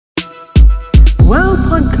Wow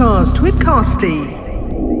podcast with Kausty.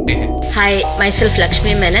 Hi, myself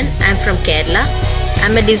Lakshmi Menon. I'm from Kerala.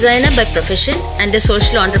 I'm a designer by profession and a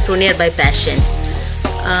social entrepreneur by passion.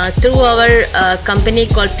 Through our company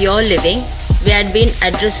called Pure Living, we had been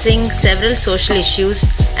addressing several social issues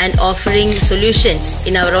and offering solutions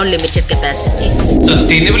in our own limited capacity.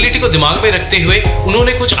 Sustainability को दिमाग में रखते हुए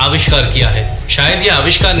उन्होंने कुछ आविष्कार किया है. शायद ये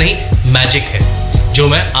आविष्कार नहीं, मैजिक है, जो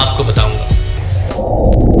मैं आपको बताऊंगा.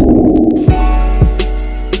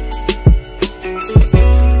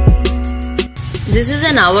 This is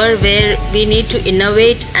an hour where we need to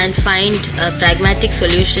innovate and find pragmatic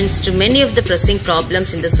solutions to many of the pressing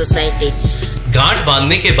problems in the society. गांठ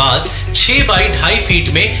बांधने के बाद 6 बाई 2.5 फीट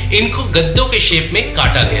में इनको गद्दों के शेप में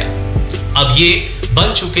काटा गया. अब ये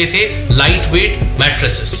बन चुके थे लाइट वेट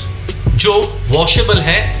मैट्रेसेस, जो वॉशेबल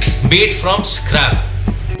है, made from scrap.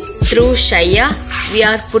 Through Shayya, we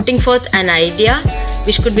are putting forth an idea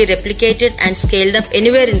which could be replicated and scaled up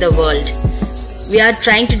anywhere in the world. We are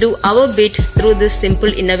trying to do our bit through this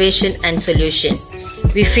simple innovation and solution.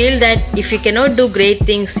 We feel that if you cannot do great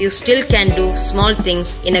things, you still can do small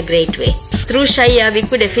things in a great way. Through Shayya, we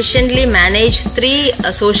could efficiently manage 3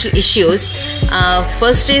 social issues.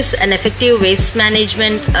 First is an effective waste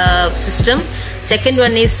management system. Second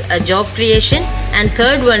one is job creation. And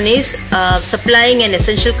third one is supplying an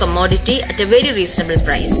essential commodity at a very reasonable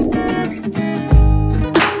price.